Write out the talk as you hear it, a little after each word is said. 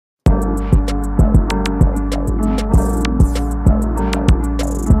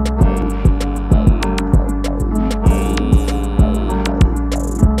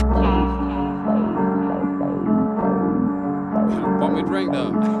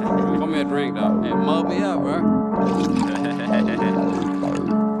Call me a drink though. Hey, mug me up, bro.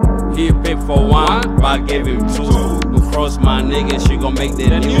 He paid for one, but I gave him two. Who cross my nigga, she gon' make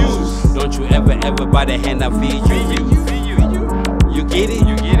the news. Don't you ever buy the hand I feed you. You get it?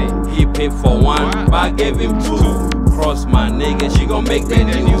 You get it. He paid for one, but I gave him two. Cross my nigga, she gon' make the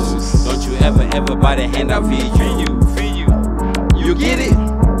news. Don't you ever buy the hand I feed you. You get it?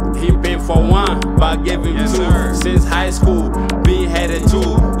 He paid for one, but I gave him two. Sir. Since high school, been had a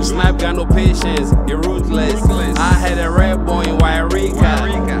two. Snipe got no patience, he ruthless. I had a red boy in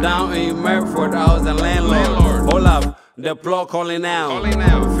Wairika. Down in Medford, I was a landlord. Hold up, the plug calling out.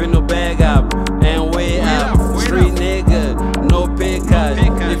 Finna bag up and way up. Street nigga, no pay cut.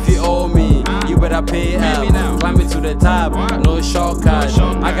 If you owe me, you better pay up. Climbing to the top, no shortcut.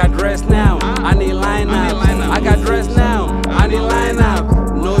 I got dressed now, I need line up. I got dressed now, I need line up.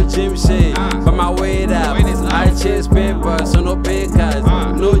 No gym shit, but my weight up. I chase paper, so no pay cuts.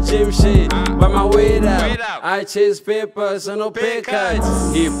 No gym shit, but my weight up. I chase paper, so no pay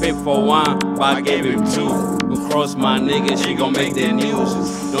cuts. He paid for one, but I gave him two. Who cross my nigga, she gon' make the news.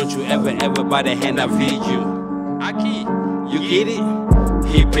 Don't you ever buy the hand I feed you. You get it?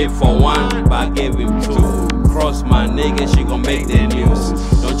 He paid for one, but I gave him two. Cross my nigga, she gon' make the news.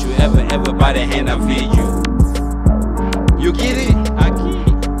 Don't you ever buy the hand I feed you. You get it?